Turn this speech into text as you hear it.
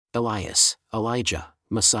Elias, Elijah,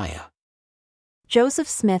 Messiah. Joseph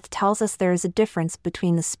Smith tells us there is a difference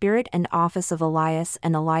between the spirit and office of Elias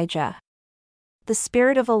and Elijah. The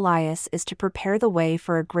spirit of Elias is to prepare the way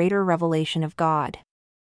for a greater revelation of God.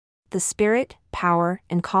 The spirit, power,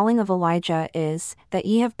 and calling of Elijah is, that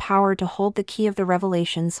ye have power to hold the key of the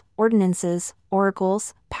revelations, ordinances,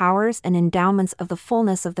 oracles, powers and endowments of the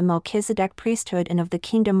fullness of the Melchizedek priesthood and of the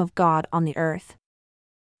kingdom of God on the earth.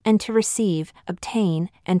 And to receive, obtain,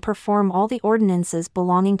 and perform all the ordinances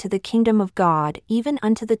belonging to the kingdom of God, even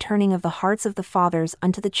unto the turning of the hearts of the fathers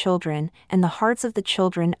unto the children, and the hearts of the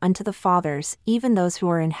children unto the fathers, even those who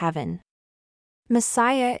are in heaven.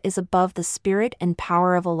 Messiah is above the spirit and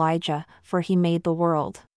power of Elijah, for he made the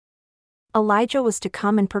world. Elijah was to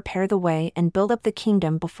come and prepare the way and build up the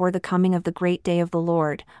kingdom before the coming of the great day of the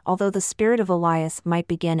Lord, although the spirit of Elias might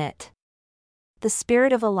begin it. The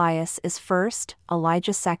spirit of Elias is first,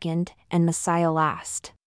 Elijah second, and Messiah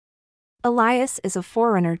last. Elias is a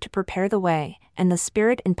forerunner to prepare the way, and the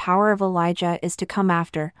spirit and power of Elijah is to come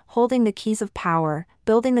after, holding the keys of power,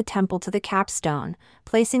 building the temple to the capstone,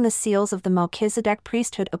 placing the seals of the Melchizedek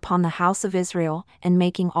priesthood upon the house of Israel, and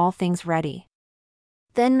making all things ready.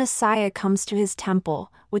 Then Messiah comes to his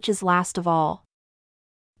temple, which is last of all.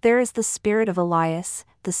 There is the spirit of Elias,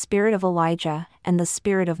 the spirit of Elijah, and the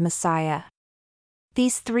spirit of Messiah.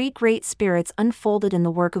 These three great spirits unfolded in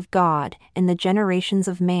the work of God, in the generations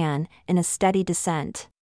of man, in a steady descent.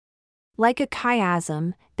 Like a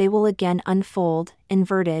chiasm, they will again unfold,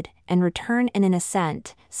 inverted, and return in an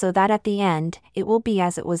ascent, so that at the end, it will be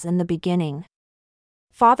as it was in the beginning.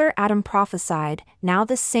 Father Adam prophesied, "Now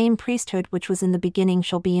this same priesthood which was in the beginning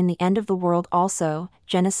shall be in the end of the world also,"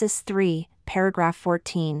 Genesis 3, paragraph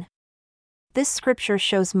 14. This scripture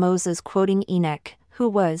shows Moses quoting Enoch, who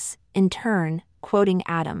was, in turn, quoting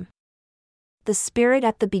Adam. The spirit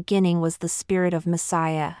at the beginning was the spirit of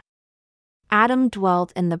Messiah. Adam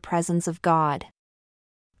dwelt in the presence of God.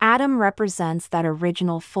 Adam represents that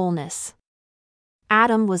original fullness.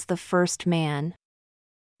 Adam was the first man.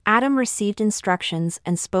 Adam received instructions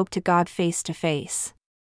and spoke to God face to face.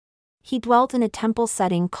 He dwelt in a temple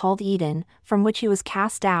setting called Eden, from which he was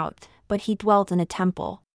cast out, but he dwelt in a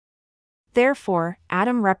temple. Therefore,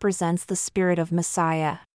 Adam represents the spirit of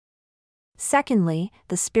Messiah. Secondly,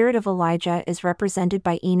 the spirit of Elijah is represented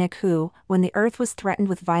by Enoch who, when the earth was threatened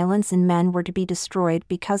with violence and men were to be destroyed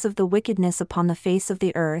because of the wickedness upon the face of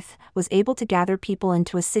the earth, was able to gather people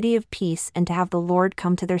into a city of peace and to have the Lord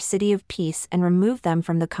come to their city of peace and remove them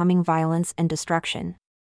from the coming violence and destruction.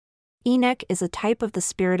 Enoch is a type of the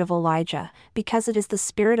spirit of Elijah, because it is the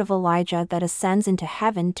spirit of Elijah that ascends into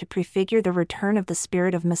heaven to prefigure the return of the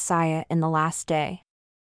spirit of Messiah in the last day.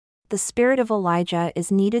 The spirit of Elijah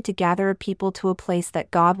is needed to gather a people to a place that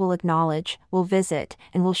God will acknowledge, will visit,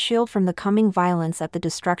 and will shield from the coming violence at the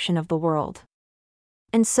destruction of the world.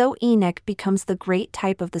 And so Enoch becomes the great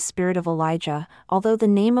type of the spirit of Elijah, although the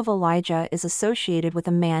name of Elijah is associated with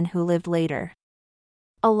a man who lived later.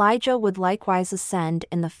 Elijah would likewise ascend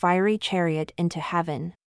in the fiery chariot into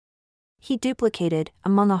heaven. He duplicated,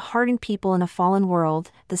 among a hardened people in a fallen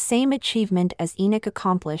world, the same achievement as Enoch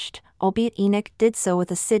accomplished, albeit Enoch did so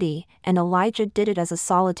with a city, and Elijah did it as a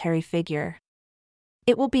solitary figure.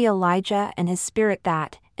 It will be Elijah and his spirit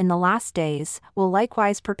that, in the last days, will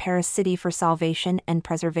likewise prepare a city for salvation and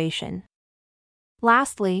preservation.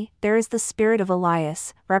 Lastly, there is the spirit of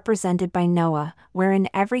Elias, represented by Noah, wherein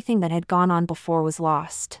everything that had gone on before was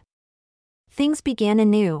lost. Things began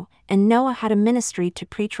anew, and Noah had a ministry to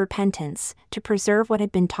preach repentance, to preserve what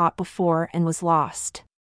had been taught before and was lost.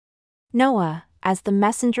 Noah, as the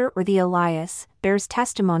messenger or the Elias, bears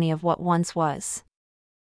testimony of what once was.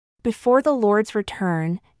 Before the Lord's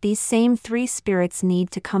return, these same three spirits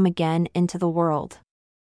need to come again into the world.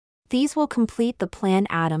 These will complete the plan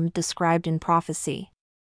Adam described in prophecy.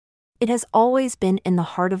 It has always been in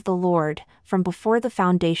the heart of the Lord, from before the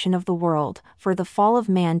foundation of the world, for the fall of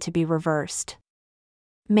man to be reversed.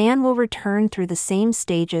 Man will return through the same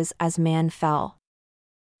stages as man fell.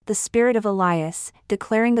 The spirit of Elias,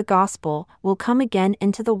 declaring the gospel, will come again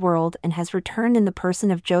into the world and has returned in the person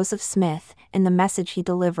of Joseph Smith, in the message he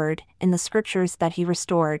delivered, in the scriptures that he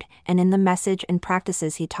restored, and in the message and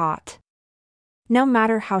practices he taught. No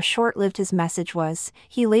matter how short-lived his message was,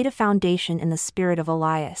 he laid a foundation in the spirit of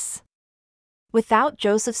Elias. Without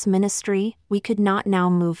Joseph's ministry, we could not now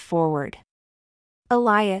move forward.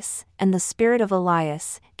 Elias, and the spirit of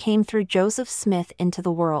Elias, came through Joseph Smith into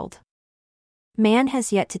the world. Man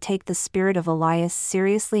has yet to take the spirit of Elias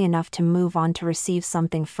seriously enough to move on to receive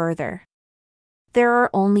something further. There are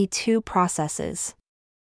only two processes.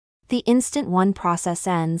 The instant one process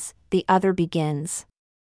ends, the other begins.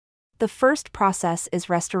 The first process is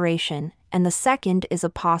restoration, and the second is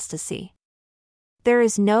apostasy. There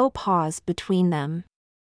is no pause between them.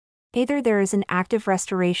 Either there is an active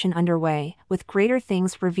restoration underway, with greater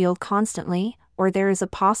things revealed constantly, or there is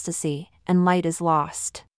apostasy, and light is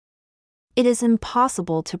lost. It is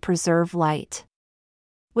impossible to preserve light.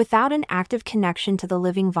 Without an active connection to the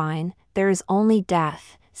living vine, there is only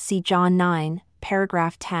death. See John 9,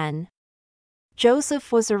 paragraph 10.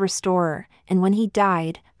 Joseph was a restorer, and when he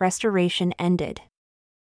died, restoration ended.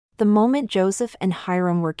 The moment Joseph and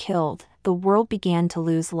Hiram were killed, the world began to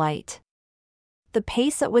lose light. The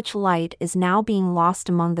pace at which light is now being lost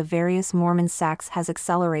among the various Mormon sects has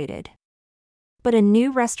accelerated. But a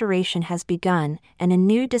new restoration has begun, and a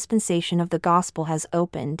new dispensation of the gospel has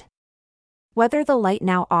opened. Whether the light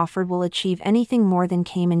now offered will achieve anything more than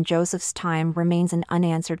came in Joseph's time remains an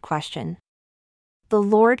unanswered question. The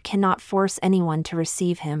Lord cannot force anyone to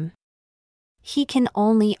receive him. He can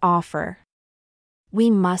only offer. We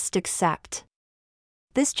must accept.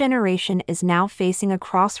 This generation is now facing a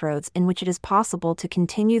crossroads in which it is possible to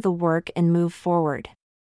continue the work and move forward.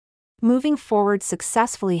 Moving forward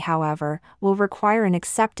successfully, however, will require an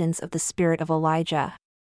acceptance of the spirit of Elijah.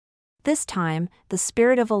 This time, the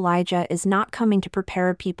spirit of Elijah is not coming to prepare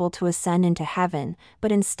a people to ascend into heaven,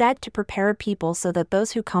 but instead to prepare a people so that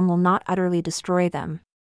those who come will not utterly destroy them.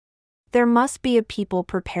 There must be a people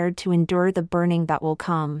prepared to endure the burning that will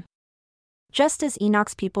come. Just as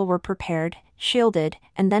Enoch's people were prepared, shielded,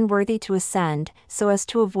 and then worthy to ascend, so as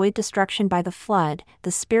to avoid destruction by the flood,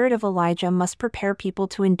 the spirit of Elijah must prepare people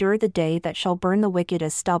to endure the day that shall burn the wicked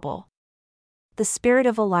as stubble. The spirit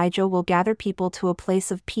of Elijah will gather people to a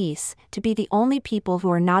place of peace, to be the only people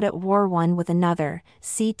who are not at war one with another.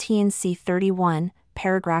 See T&C 31,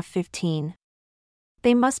 paragraph 15.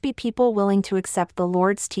 They must be people willing to accept the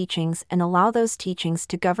Lord's teachings and allow those teachings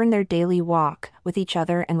to govern their daily walk, with each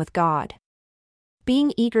other and with God.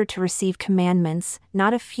 Being eager to receive commandments,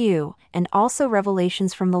 not a few, and also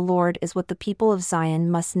revelations from the Lord is what the people of Zion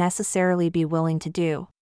must necessarily be willing to do.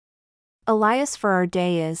 Elias for our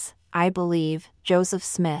day is, I believe, Joseph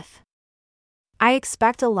Smith. I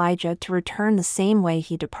expect Elijah to return the same way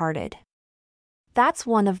he departed. That's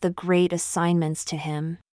one of the great assignments to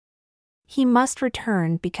him. He must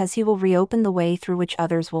return because he will reopen the way through which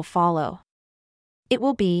others will follow. It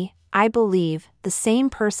will be, I believe, the same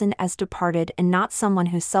person as departed and not someone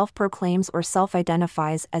who self-proclaims or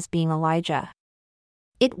self-identifies as being Elijah.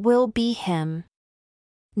 It will be him.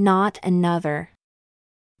 Not another.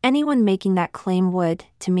 Anyone making that claim would,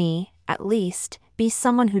 to me, at least, be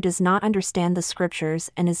someone who does not understand the scriptures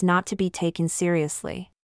and is not to be taken seriously.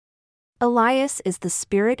 Elias is the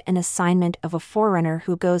spirit and assignment of a forerunner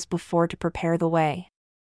who goes before to prepare the way.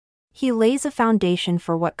 He lays a foundation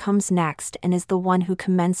for what comes next and is the one who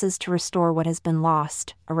commences to restore what has been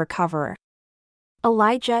lost, a recoverer.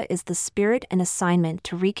 Elijah is the spirit and assignment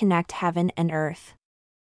to reconnect heaven and earth.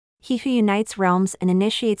 He who unites realms and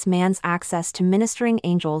initiates man's access to ministering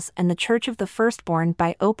angels and the church of the firstborn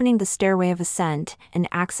by opening the stairway of ascent, an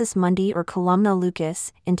axis mundi or columna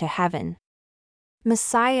lucis, into heaven.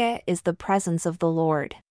 Messiah is the presence of the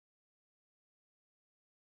Lord.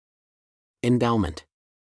 Endowment.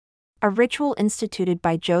 A ritual instituted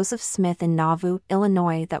by Joseph Smith in Nauvoo,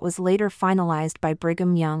 Illinois that was later finalized by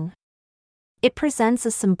Brigham Young. It presents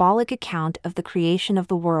a symbolic account of the creation of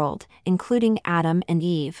the world, including Adam and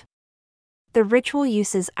Eve. The ritual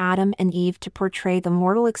uses Adam and Eve to portray the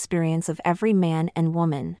mortal experience of every man and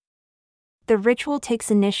woman. The ritual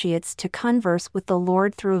takes initiates to converse with the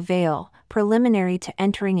Lord through a veil, preliminary to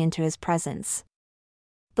entering into his presence.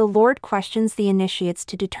 The Lord questions the initiates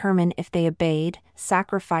to determine if they obeyed,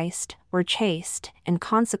 sacrificed, were chaste, and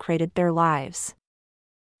consecrated their lives.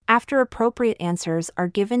 After appropriate answers are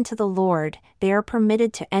given to the Lord, they are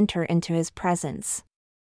permitted to enter into his presence.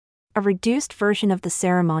 A reduced version of the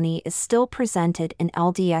ceremony is still presented in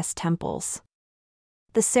LDS temples.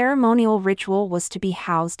 The ceremonial ritual was to be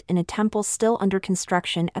housed in a temple still under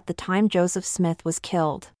construction at the time Joseph Smith was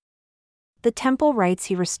killed. The temple rites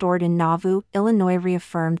he restored in Nauvoo, Illinois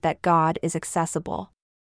reaffirmed that God is accessible.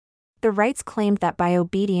 The rites claimed that by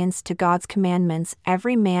obedience to God's commandments,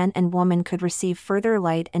 every man and woman could receive further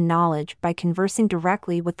light and knowledge by conversing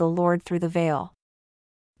directly with the Lord through the veil.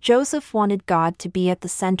 Joseph wanted God to be at the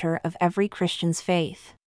center of every Christian's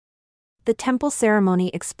faith. The temple ceremony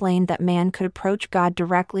explained that man could approach God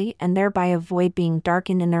directly and thereby avoid being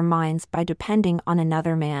darkened in their minds by depending on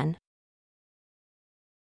another man.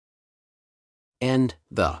 And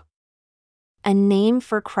the. A name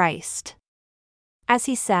for Christ. As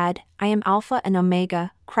he said, I am Alpha and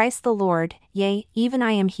Omega, Christ the Lord, yea, even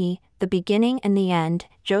I am he, the beginning and the end.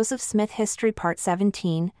 Joseph Smith History Part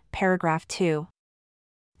 17, paragraph 2.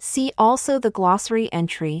 See also the glossary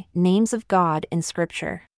entry, Names of God in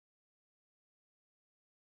Scripture.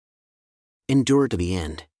 Endure to the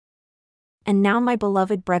end. And now, my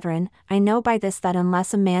beloved brethren, I know by this that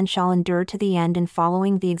unless a man shall endure to the end in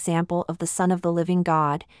following the example of the Son of the living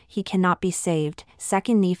God, he cannot be saved.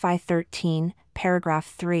 2 Nephi 13, paragraph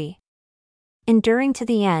 3. Enduring to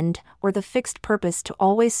the end, or the fixed purpose to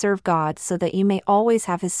always serve God so that you may always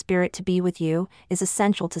have His Spirit to be with you, is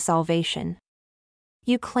essential to salvation.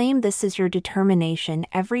 You claim this is your determination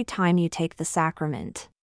every time you take the sacrament.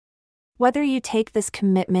 Whether you take this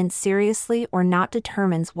commitment seriously or not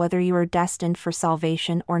determines whether you are destined for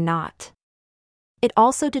salvation or not. It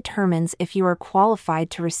also determines if you are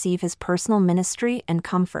qualified to receive His personal ministry and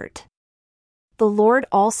comfort. The Lord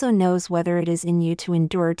also knows whether it is in you to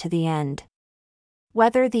endure to the end.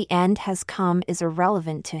 Whether the end has come is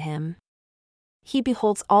irrelevant to Him. He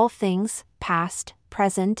beholds all things, past,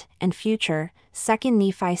 present, and future. 2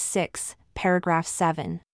 Nephi 6, paragraph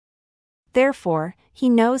 7. Therefore, He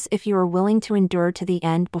knows if you are willing to endure to the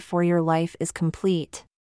end before your life is complete.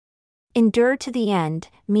 Endure to the end,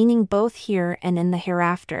 meaning both here and in the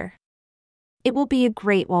hereafter. It will be a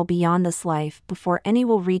great while beyond this life before any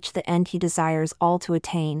will reach the end He desires all to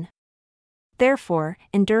attain. Therefore,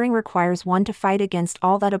 enduring requires one to fight against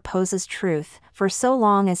all that opposes truth, for so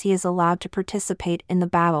long as he is allowed to participate in the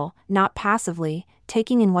battle, not passively,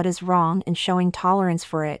 taking in what is wrong and showing tolerance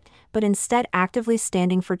for it, but instead actively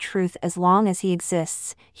standing for truth as long as he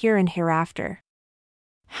exists, here and hereafter.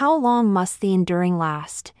 How long must the enduring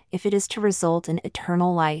last, if it is to result in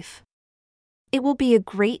eternal life? It will be a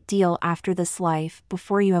great deal after this life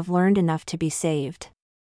before you have learned enough to be saved.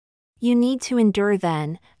 You need to endure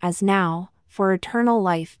then, as now, for eternal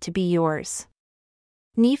life to be yours.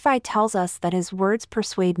 Nephi tells us that his words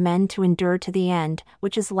persuade men to endure to the end,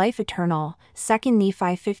 which is life eternal. 2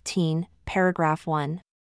 Nephi 15, paragraph 1.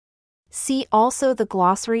 See also the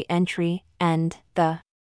glossary entry, and the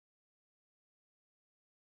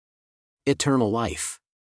Eternal life.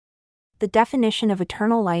 The definition of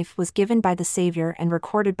eternal life was given by the Savior and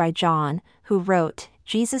recorded by John, who wrote,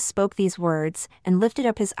 Jesus spoke these words, and lifted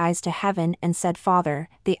up his eyes to heaven and said, Father,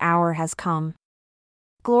 the hour has come.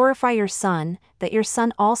 Glorify your Son, that your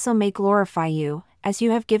Son also may glorify you, as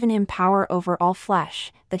you have given him power over all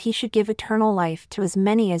flesh, that he should give eternal life to as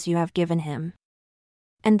many as you have given him.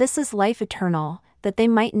 And this is life eternal, that they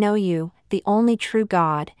might know you, the only true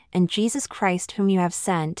God, and Jesus Christ whom you have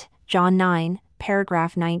sent. John 9,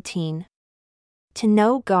 paragraph 19. To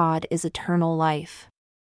know God is eternal life.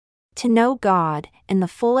 To know God, in the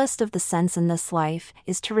fullest of the sense in this life,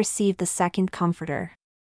 is to receive the second Comforter.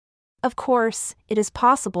 Of course, it is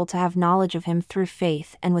possible to have knowledge of Him through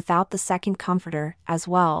faith and without the second Comforter, as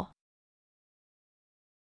well.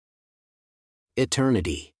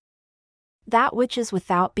 Eternity. That which is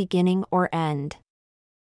without beginning or end.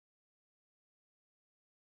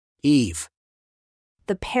 Eve.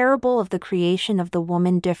 The parable of the creation of the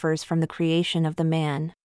woman differs from the creation of the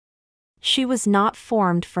man. She was not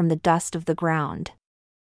formed from the dust of the ground.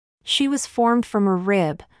 She was formed from a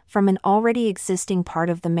rib, from an already existing part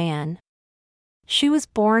of the man. She was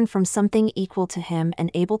born from something equal to him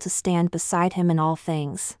and able to stand beside him in all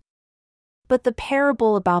things. But the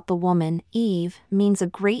parable about the woman, Eve, means a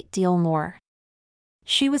great deal more.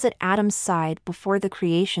 She was at Adam's side before the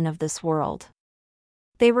creation of this world.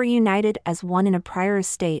 They were united as one in a prior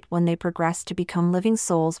estate when they progressed to become living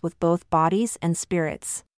souls with both bodies and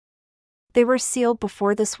spirits. They were sealed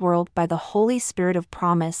before this world by the Holy Spirit of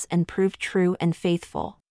promise and proved true and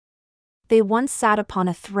faithful. They once sat upon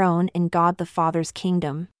a throne in God the Father's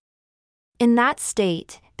kingdom. In that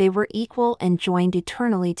state, they were equal and joined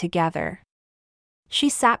eternally together. She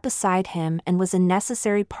sat beside him and was a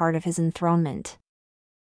necessary part of his enthronement.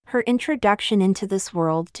 Her introduction into this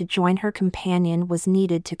world to join her companion was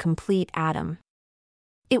needed to complete Adam.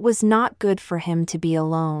 It was not good for him to be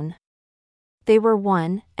alone. They were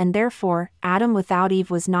one, and therefore, Adam without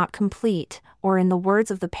Eve was not complete, or in the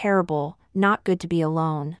words of the parable, not good to be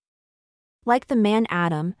alone. Like the man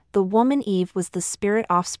Adam, the woman Eve was the spirit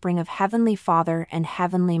offspring of Heavenly Father and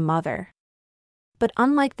Heavenly Mother. But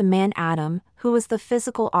unlike the man Adam, who was the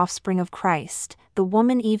physical offspring of Christ, the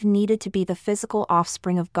woman Eve needed to be the physical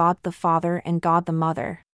offspring of God the Father and God the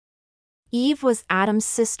Mother. Eve was Adam's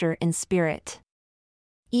sister in spirit.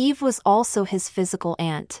 Eve was also his physical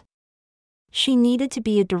aunt. She needed to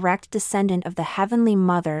be a direct descendant of the Heavenly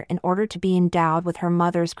Mother in order to be endowed with her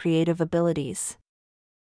mother's creative abilities.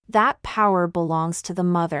 That power belongs to the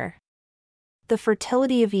mother. The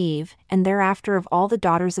fertility of Eve, and thereafter of all the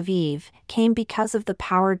daughters of Eve, came because of the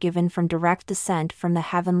power given from direct descent from the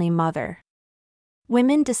Heavenly Mother.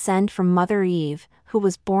 Women descend from Mother Eve, who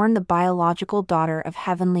was born the biological daughter of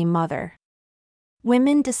Heavenly Mother.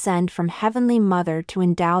 Women descend from Heavenly Mother to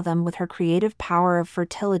endow them with her creative power of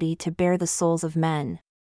fertility to bear the souls of men.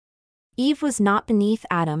 Eve was not beneath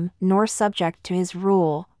Adam, nor subject to his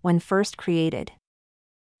rule, when first created.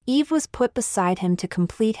 Eve was put beside him to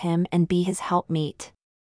complete him and be his helpmeet.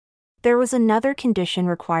 There was another condition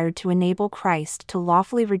required to enable Christ to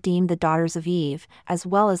lawfully redeem the daughters of Eve, as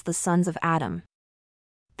well as the sons of Adam.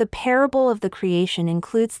 The parable of the creation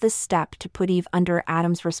includes this step to put Eve under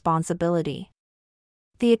Adam's responsibility.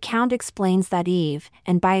 The account explains that Eve,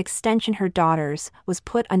 and by extension her daughters, was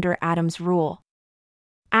put under Adam's rule.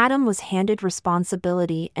 Adam was handed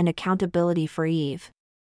responsibility and accountability for Eve.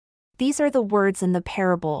 These are the words in the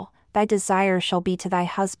parable: "Thy desire shall be to thy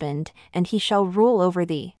husband, and he shall rule over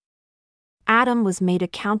thee." Adam was made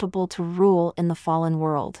accountable to rule in the fallen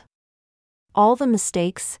world. All the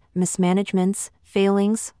mistakes, mismanagements,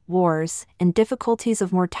 failings, wars, and difficulties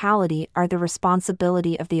of mortality are the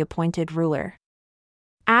responsibility of the appointed ruler.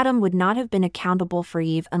 Adam would not have been accountable for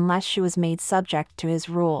Eve unless she was made subject to his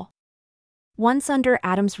rule. Once under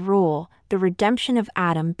Adam's rule, the redemption of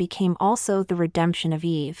Adam became also the redemption of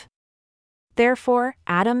Eve. Therefore,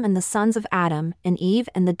 Adam and the sons of Adam, and Eve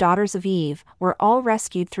and the daughters of Eve, were all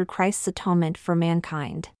rescued through Christ's atonement for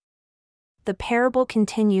mankind. The parable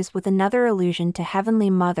continues with another allusion to Heavenly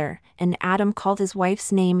Mother, and Adam called his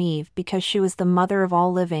wife's name Eve because she was the mother of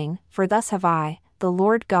all living, for thus have I, the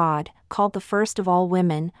Lord God, called the first of all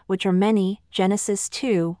women, which are many, Genesis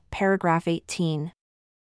 2, paragraph 18.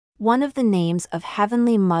 One of the names of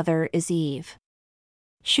Heavenly Mother is Eve.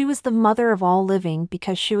 She was the mother of all living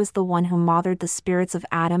because she was the one who mothered the spirits of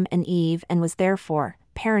Adam and Eve and was therefore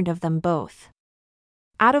parent of them both.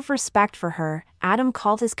 Out of respect for her, Adam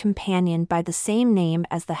called his companion by the same name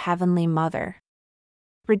as the Heavenly Mother.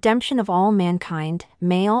 Redemption of all mankind,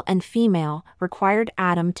 male and female, required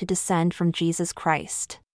Adam to descend from Jesus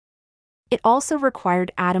Christ. It also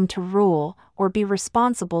required Adam to rule, or be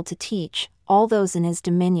responsible to teach, all those in his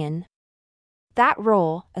dominion. That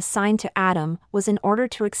role, assigned to Adam, was in order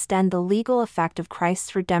to extend the legal effect of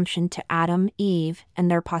Christ's redemption to Adam, Eve,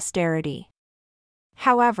 and their posterity.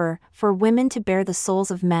 However, for women to bear the souls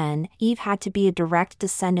of men, Eve had to be a direct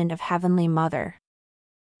descendant of Heavenly Mother.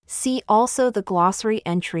 See also the glossary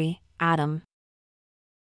entry, Adam.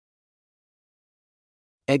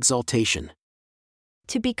 Exaltation.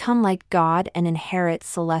 To become like God and inherit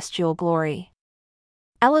celestial glory.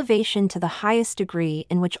 Elevation to the highest degree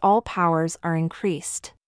in which all powers are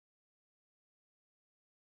increased.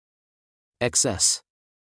 Excess.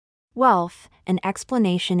 Wealth, an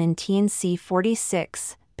explanation in T&C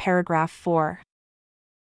 46, paragraph 4.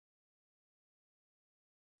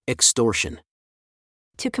 Extortion.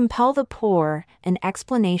 To compel the poor, an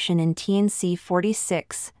explanation in T&C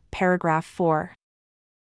 46, paragraph 4.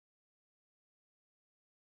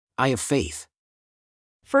 Eye of faith.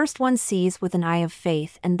 First one sees with an eye of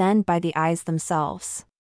faith and then by the eyes themselves.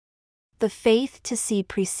 The faith to see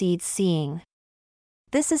precedes seeing.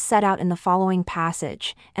 This is set out in the following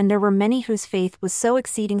passage, and there were many whose faith was so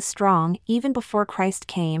exceeding strong, even before Christ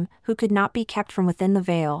came, who could not be kept from within the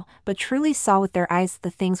veil, but truly saw with their eyes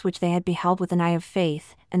the things which they had beheld with an eye of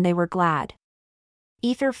faith, and they were glad.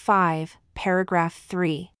 Ether 5, paragraph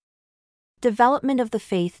 3. Development of the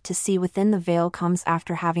faith to see within the veil comes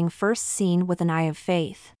after having first seen with an eye of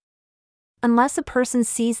faith. Unless a person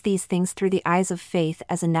sees these things through the eyes of faith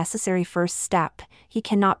as a necessary first step, he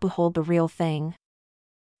cannot behold the real thing.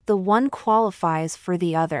 The one qualifies for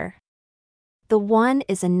the other. The one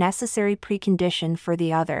is a necessary precondition for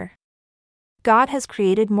the other. God has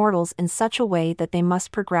created mortals in such a way that they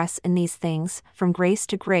must progress in these things, from grace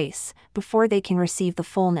to grace, before they can receive the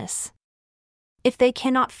fullness. If they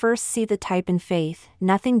cannot first see the type in faith,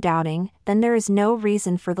 nothing doubting, then there is no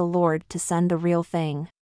reason for the Lord to send the real thing.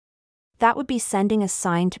 That would be sending a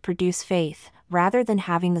sign to produce faith, rather than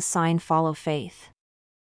having the sign follow faith.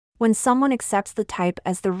 When someone accepts the type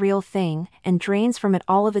as the real thing, and drains from it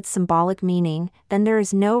all of its symbolic meaning, then there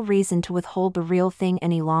is no reason to withhold the real thing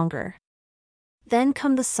any longer. Then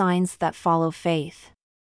come the signs that follow faith.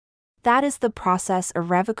 That is the process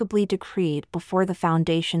irrevocably decreed before the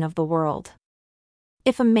foundation of the world.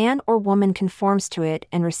 If a man or woman conforms to it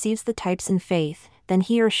and receives the types in faith, then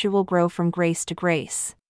he or she will grow from grace to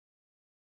grace.